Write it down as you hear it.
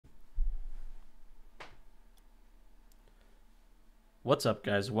What's up,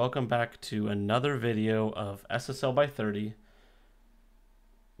 guys? Welcome back to another video of SSL by 30.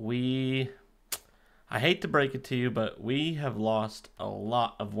 I hate to break it to you, but we have lost a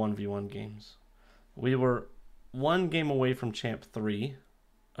lot of 1v1 games. We were one game away from Champ 3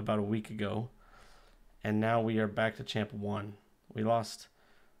 about a week ago, and now we are back to Champ 1. We lost,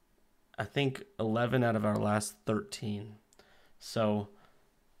 I think, 11 out of our last 13. So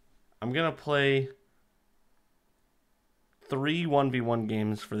I'm going to play 3 1v1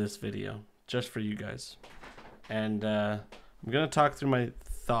 games for this video, just for you guys. And I'm going to talk through my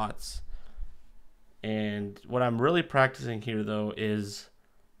thoughts. And what I'm really practicing here, though, is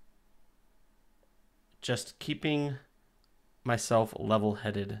just keeping myself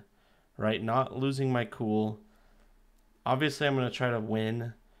level-headed, right? Not losing my cool. Obviously, I'm going to try to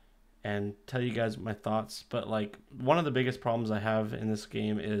win and tell you guys my thoughts. But, like, one of the biggest problems I have in this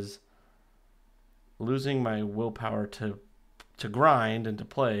game is losing my willpower to grind and to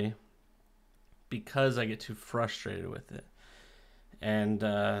play because I get too frustrated with it. And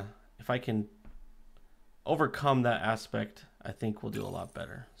if I can overcome that aspect, I think we'll do a lot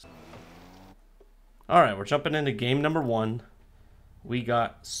better. All right, we're jumping into game number 1. We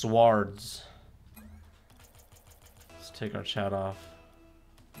got Swards. Let's take our chat off.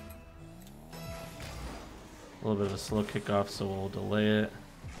 A little bit of a slow kickoff, so we'll delay it.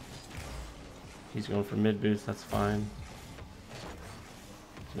 He's going for mid boost, that's fine.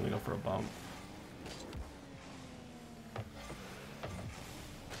 He's gonna go for a bump.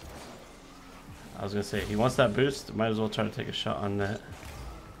 I was gonna say, he wants that boost, might as well try to take a shot on net.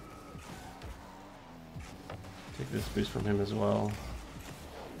 Take this boost from him as well.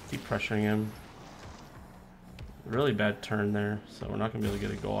 Keep pressuring him. Really bad turn there, so we're not gonna be able to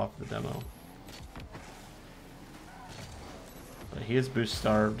get a goal off the demo. But he is boost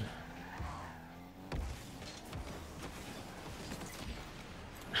starved.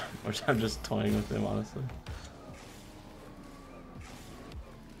 Which I'm just toying with him, honestly.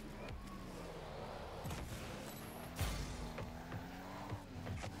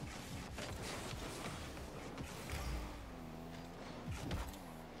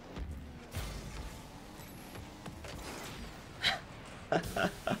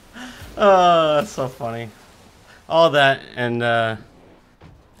 Oh, that's so funny. All that and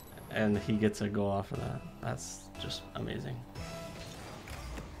he gets a goal off of that. That's just amazing.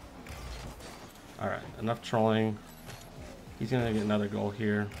 Alright, enough trolling. He's going to get another goal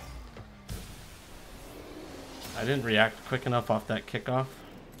here. I didn't react quick enough off that kickoff.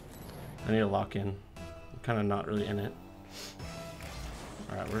 I need to lock in. I'm kind of not really in it.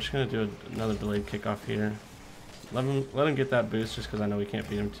 Alright, we're just going to do another delayed kickoff here. Let him get that boost just because I know we can't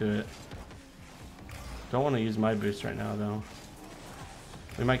beat him to it. Don't want to use my boost right now, though.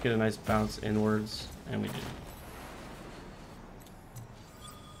 We might get a nice bounce inwards, and we do.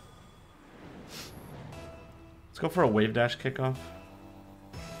 Go for a wave dash kickoff.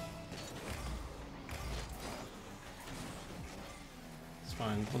 It's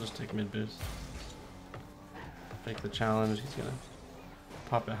fine. We'll just take mid boost. Fake the challenge. He's gonna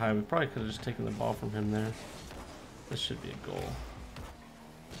pop it high. We probably could have just taken the ball from him there. This should be a goal.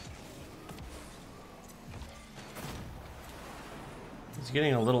 He's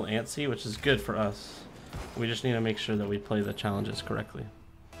getting a little antsy, which is good for us. We just need to make sure that we play the challenges correctly.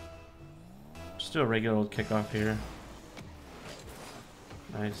 Just do a regular old kickoff here.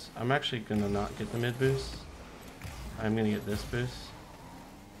 Nice. I'm actually gonna not get the mid boost. I'm gonna get this boost.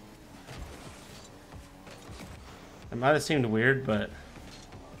 It might have seemed weird, but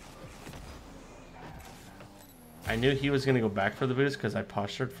I knew he was gonna go back for the boost because I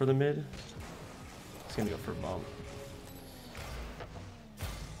postured for the mid. He's gonna go for a bump.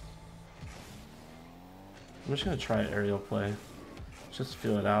 I'm just gonna try aerial play. Just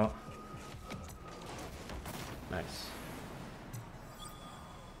feel it out. Nice.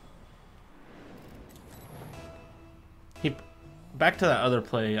 Back to that other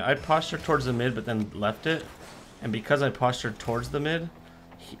play. I postured towards the mid, but then left it. And because I postured towards the mid,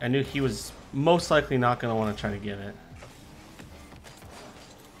 I knew he was most likely not going to want to try to get it.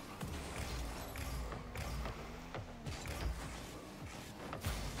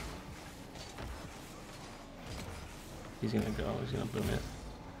 He's going to go. He's going to boom it.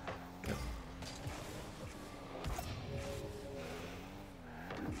 Yep.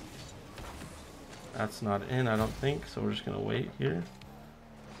 That's not in, I don't think, so we're just gonna wait here.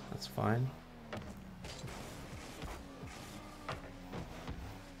 That's fine.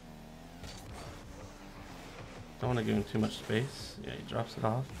 Don't want to give him too much space. Yeah, he drops it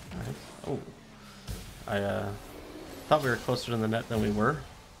off. Nice. Oh, I thought we were closer to the net than we were.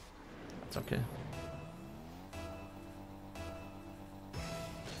 That's okay.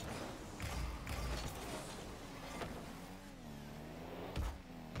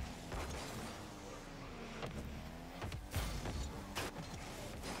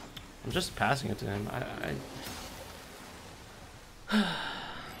 I'm just passing it to him.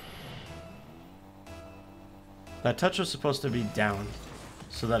 That touch was supposed to be down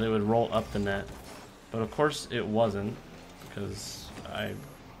so that it would roll up the net. But of course it wasn't because I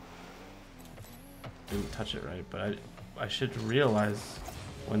didn't touch it right. But I should realize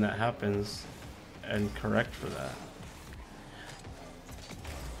when that happens and correct for that.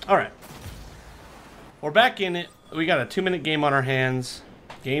 Alright. We're back in it. We got a 2-minute game on our hands.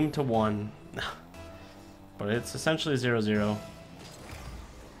 Game to 1. But it's essentially 0-0.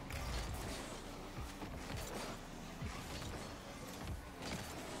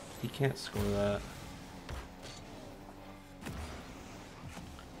 He can't score that.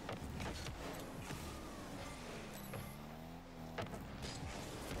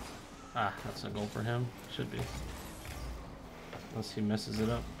 Ah, that's a goal for him. Should be. Unless he messes it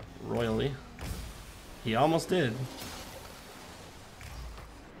up royally. He almost did.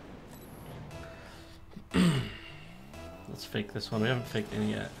 Let's fake this one. We haven't faked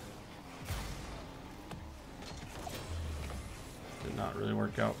any yet. Did not really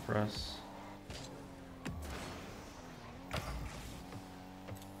work out for us.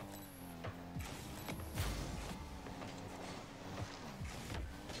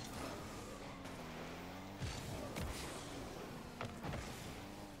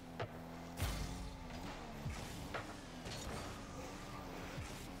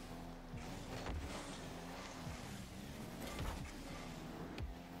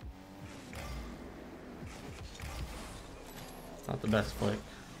 Not the best flick.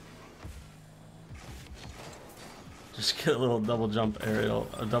 Just get a little double jump aerial,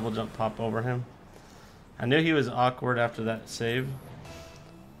 a double jump pop over him. I knew he was awkward after that save,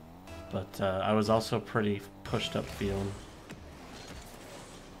 but I was also pretty pushed up feeling.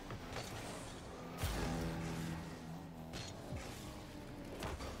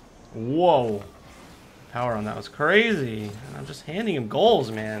 Whoa. Power on that was crazy. And I'm just handing him goals,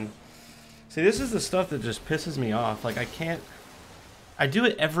 man. See, this is the stuff that just pisses me off. Like, I do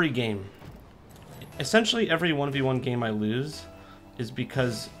it every game. Essentially, every 1v1 game I lose is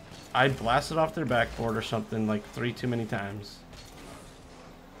because I blasted off their backboard or something like 3 too many times.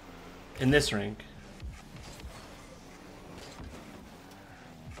 In this rank.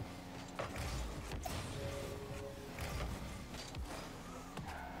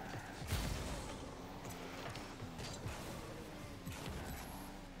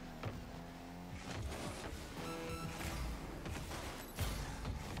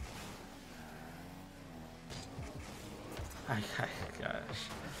 Gosh.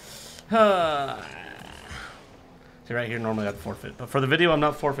 See, right here, normally I'd forfeit. But for the video, I'm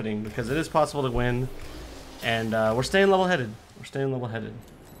not forfeiting because it is possible to win. And we're staying level-headed. We're staying level-headed.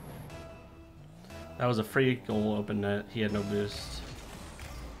 That was a free goal open net. He had no boost.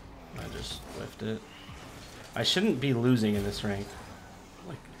 I just whiffed it. I shouldn't be losing in this rank.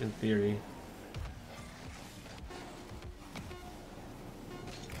 Like, in theory.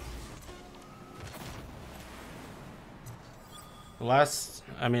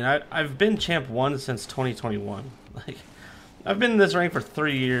 I've been champ 1 since 2021. Like, I've been in this rank for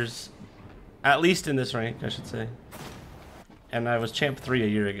 3 years, at least in this rank, I should say. And I was champ 3 a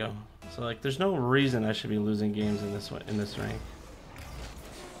year ago. So like, there's no reason I should be losing games in this rank.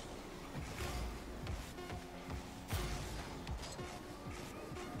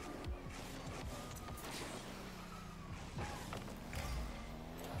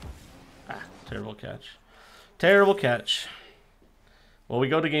 Ah, terrible catch. Terrible catch. Well, we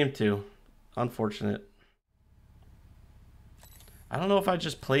go to game 2. Unfortunate. I don't know if I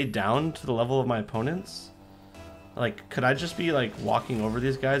just played down to the level of my opponents. Like, could I just be, like, walking over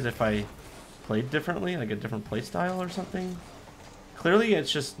these guys if I played differently? Like, a different playstyle or something? Clearly,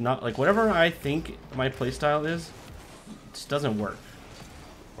 it's just not... Like, whatever I think my playstyle is, it just doesn't work.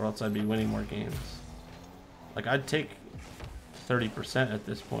 Or else I'd be winning more games. Like, I'd take 30% at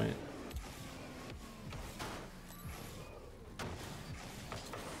this point.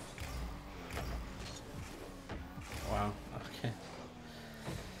 Wow, okay.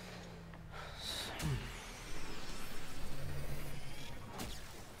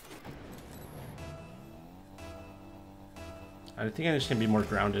 I think I just need to be more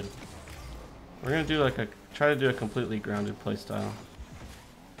grounded. We're gonna do like try to do a completely grounded play style.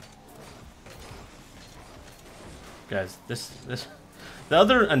 Guys, the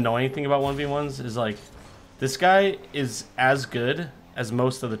other annoying thing about 1v1s is like, this guy is as good as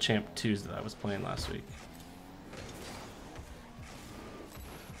most of the champ 2s that I was playing last week.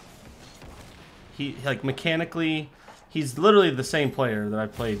 He, like, mechanically, he's literally the same player that I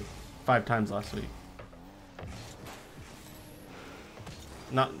played 5 times last week.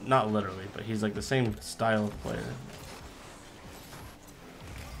 Not literally, but he's like the same style of player.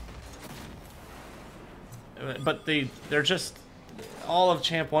 But they're just all of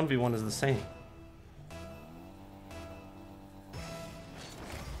Champ 1v1 is the same.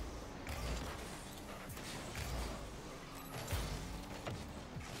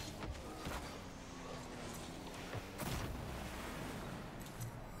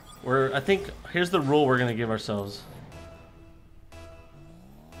 I think here's the rule we're gonna give ourselves.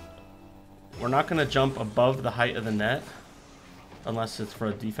 We're not gonna jump above the height of the net unless it's for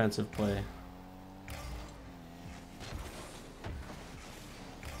a defensive play.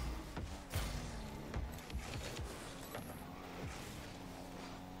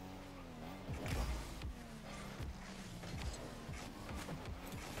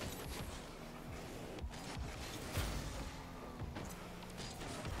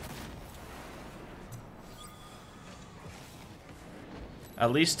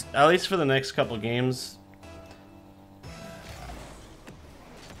 At least for the next couple games,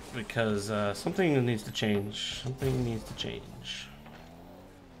 because something needs to change. Something needs to change.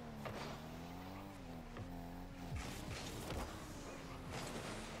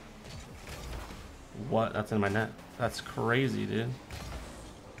 What? That's in my net. That's crazy, dude.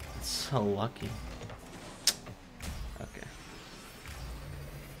 That's so lucky. Okay.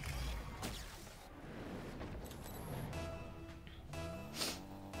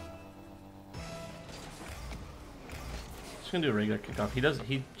 Gonna do a regular kickoff.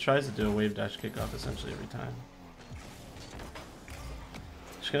 He tries to do a wave dash kickoff essentially every time.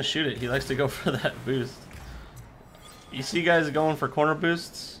 Just gonna shoot it. He likes to go for that boost. You see guys going for corner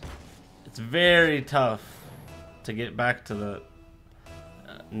boosts? It's very tough to get back to the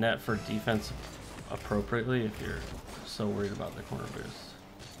net for defense appropriately if you're so worried about the corner boost.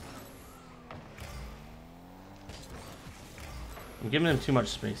 I'm giving him too much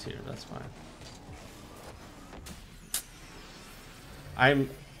space here. That's fine.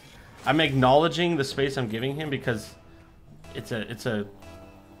 I'm acknowledging the space I'm giving him because it's a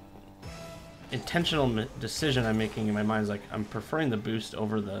intentional decision I'm making in my mind. Is like I'm preferring the boost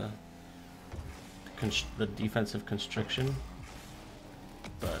over the defensive constriction,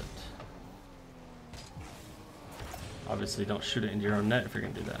 but obviously don't shoot it into your own net if you're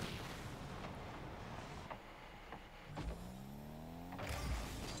gonna do that.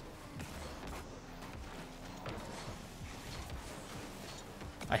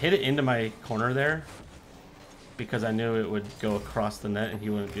 I hit it into my corner there because I knew it would go across the net and he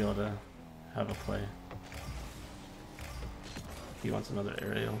wouldn't be able to have a play. He wants another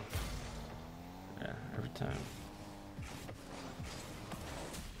aerial. Yeah, every time.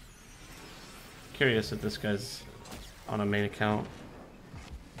 Curious if this guy's on a main account.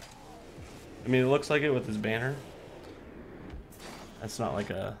 I mean, it looks like it with his banner. That's not like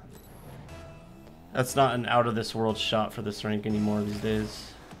a... That's not an out of this world shot for this rank anymore these days.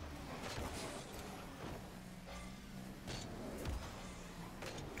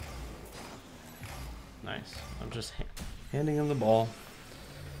 Nice. I'm just handing him the ball.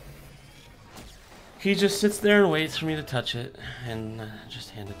 He just sits there and waits for me to touch it and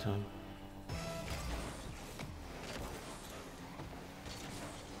just hand it to him.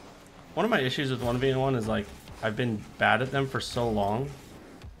 One of my issues with 1v1 is like I've been bad at them for so long,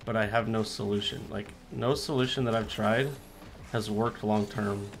 but I have no solution. Like no solution that I've tried has worked long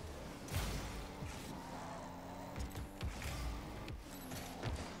term.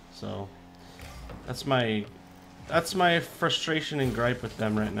 So that's my frustration and gripe with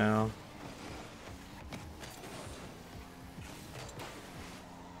them right now.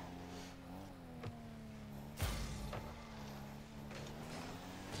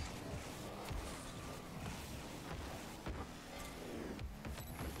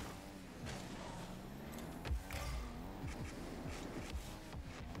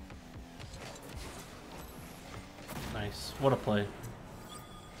 Nice. What a play.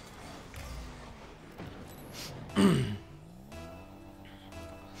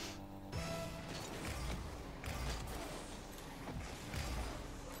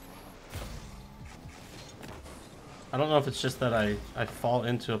 I don't know if it's just that I fall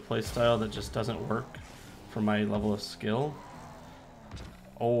into a playstyle that just doesn't work for my level of skill,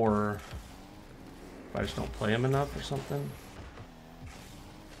 or if I just don't play him enough or something.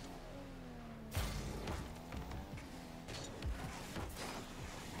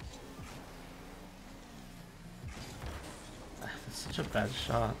 That's such a bad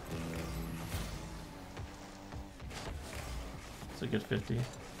shot. It's a good 50.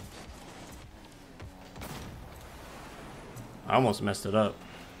 I almost messed it up.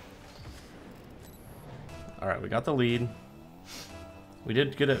 Alright, we got the lead. We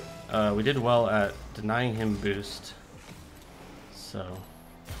did good at, we did well at denying him boost. So.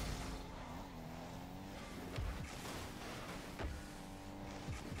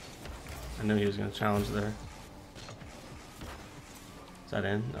 I knew he was going to challenge there. Is that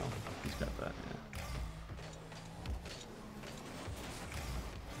in? No, he's got that, yeah.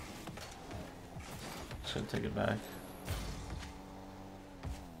 Should take it back.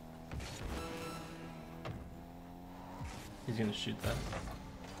 He's going to shoot that.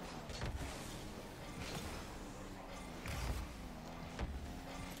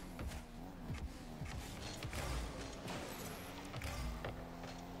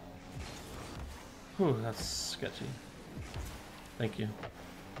 Whew, that's sketchy. Thank you.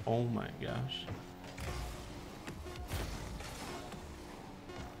 Oh my gosh.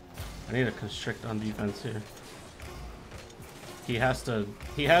 I need a constrict on defense here. He has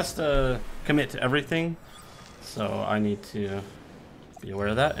to commit to everything. So I need to be aware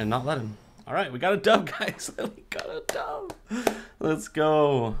of that and not let him. All right, we got a dub, guys. We got a dub. Let's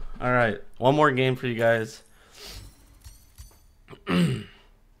go. All right, one more game for you guys.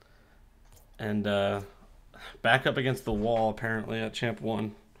 And back up against the wall, apparently, at Champ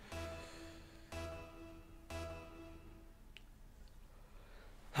 1.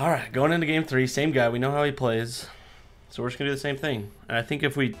 All right, going into game 3, same guy. We know how he plays. So we're just going to do the same thing. And I think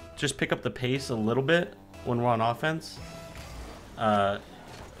if we just pick up the pace a little bit when we're on offense,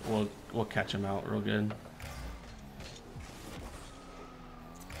 we'll catch him out real good.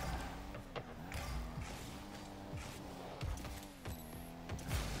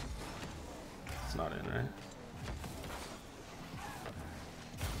 It's not in, right?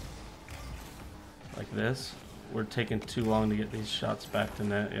 Like this. We're taking too long to get these shots back to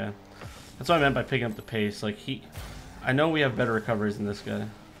net, yeah. That's what I meant by picking up the pace. Like I know we have better recoveries than this guy.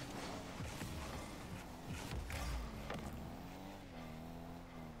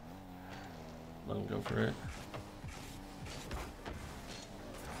 Let him go for it.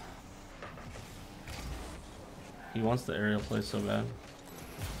 He wants the aerial play so bad.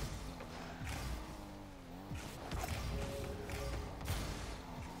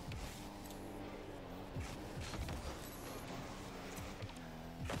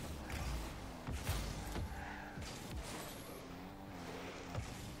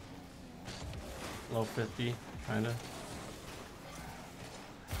 Low 50, kinda.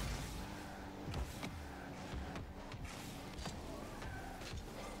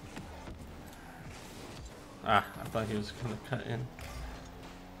 Ah, I thought he was gonna cut in.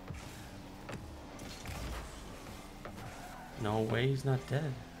 No way, he's not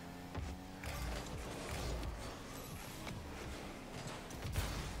dead.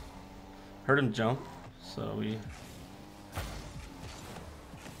 Heard him jump, so we...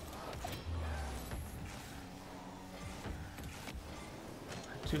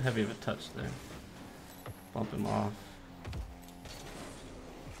 Too heavy of a touch there. Bump him off.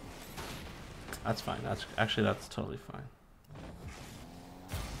 That's fine. That's totally fine.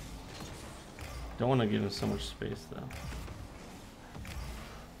 Don't want to give him so much space though.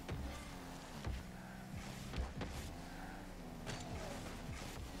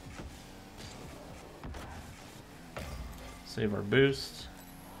 Save our boost.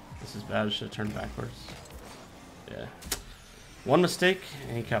 This is bad. I should have turned backwards. Yeah. One mistake,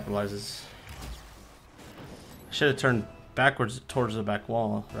 and he capitalizes. I should have turned backwards towards the back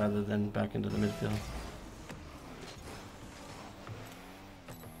wall rather than back into the midfield.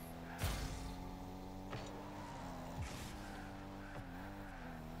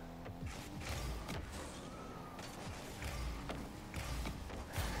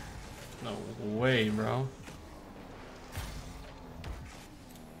 No way, bro.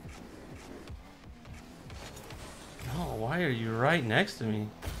 Why are you right next to me?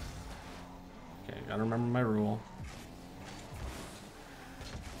 Okay, gotta remember my rule.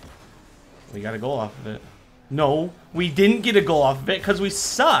 We got a goal off of it. No, we didn't get a goal off of it because we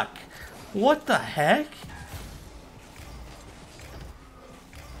suck. What the heck?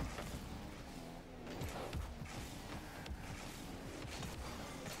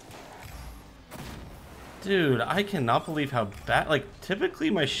 Dude, I cannot believe how bad. Like, typically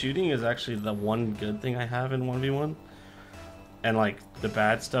my shooting is actually the one good thing I have in 1v1. And like the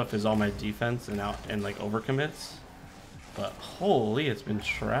bad stuff is all my defense and like overcommits. But holy, it's been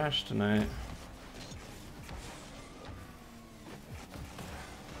trash tonight.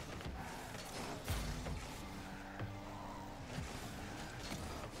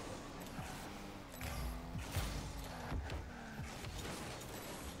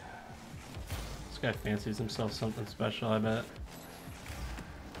 This guy fancies himself something special, I bet.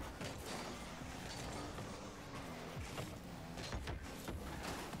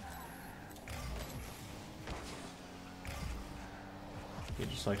 He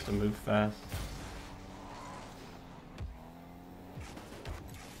just likes to move fast.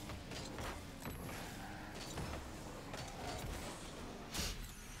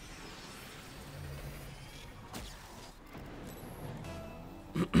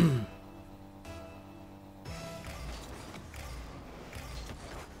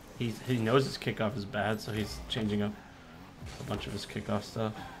 He knows his kickoff is bad, so he's changing up a bunch of his kickoff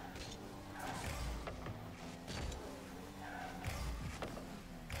stuff.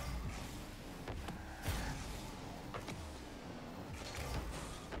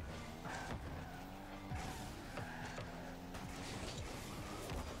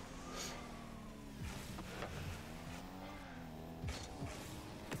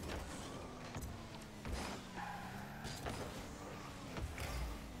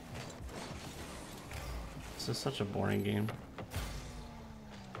 This is such a boring game.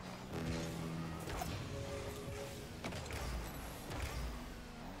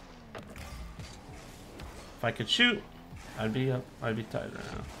 If I could shoot, I'd be up. I'd be tied right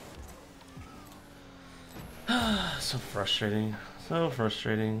now. So frustrating. So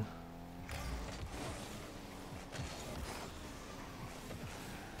frustrating.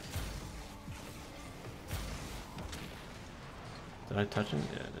 Did I touch him?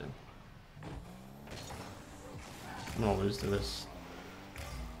 Yeah, I did. I'm gonna lose to this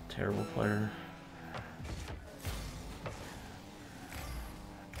terrible player.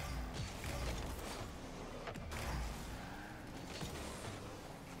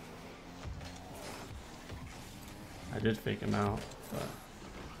 I did fake him out, but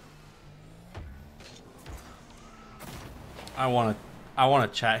I wanna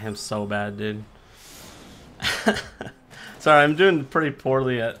chat him so bad, dude. Sorry, I'm doing pretty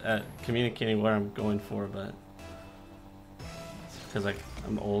poorly at communicating what I'm going for, but it's because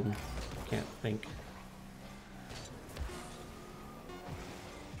I'm old, can't think.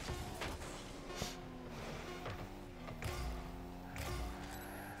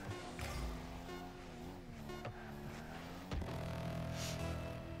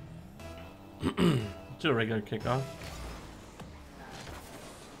 Do a regular kickoff.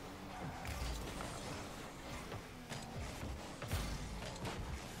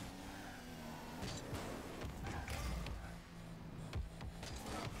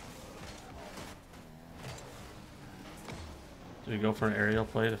 Do we go for an aerial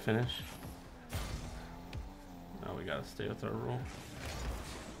play to finish? No, we gotta stay with our rule.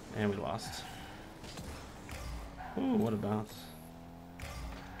 And we lost. Ooh, what a bounce.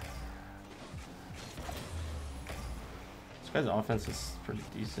 This guy's offense is pretty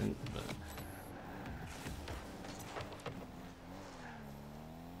decent, but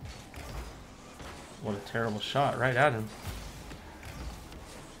what a terrible shot right at him.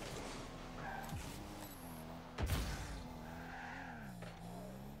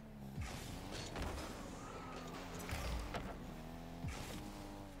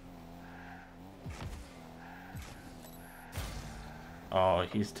 Oh,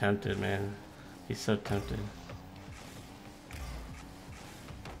 he's tempted, man. He's so tempted.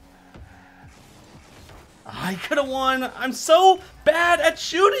 I could have won. I'm so bad at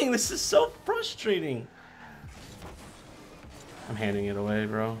shooting. This is so frustrating. I'm handing it away,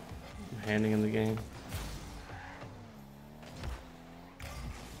 bro. I'm handing him the game.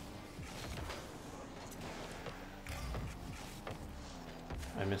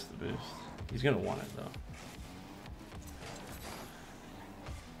 I missed the boost. He's gonna want it though.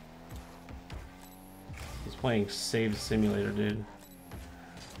 He's playing Save Simulator, dude.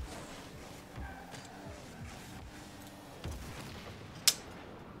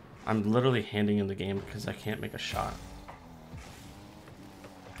 I'm literally handing him the game because I can't make a shot.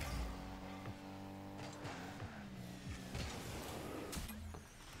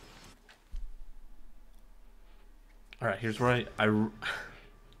 All right, here's where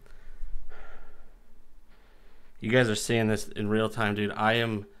you guys are seeing this in real time, dude. I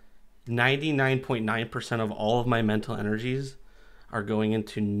am 99.9% of all of my mental energies are going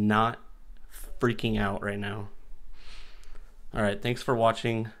into not freaking out right now. All right, thanks for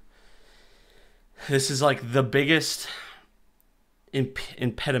watching. This is like the biggest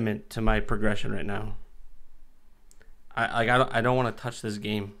impediment to my progression right now. I don't want to touch this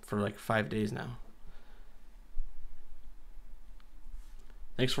game for like 5 days now.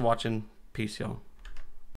 Thanks for watching. Peace, y'all.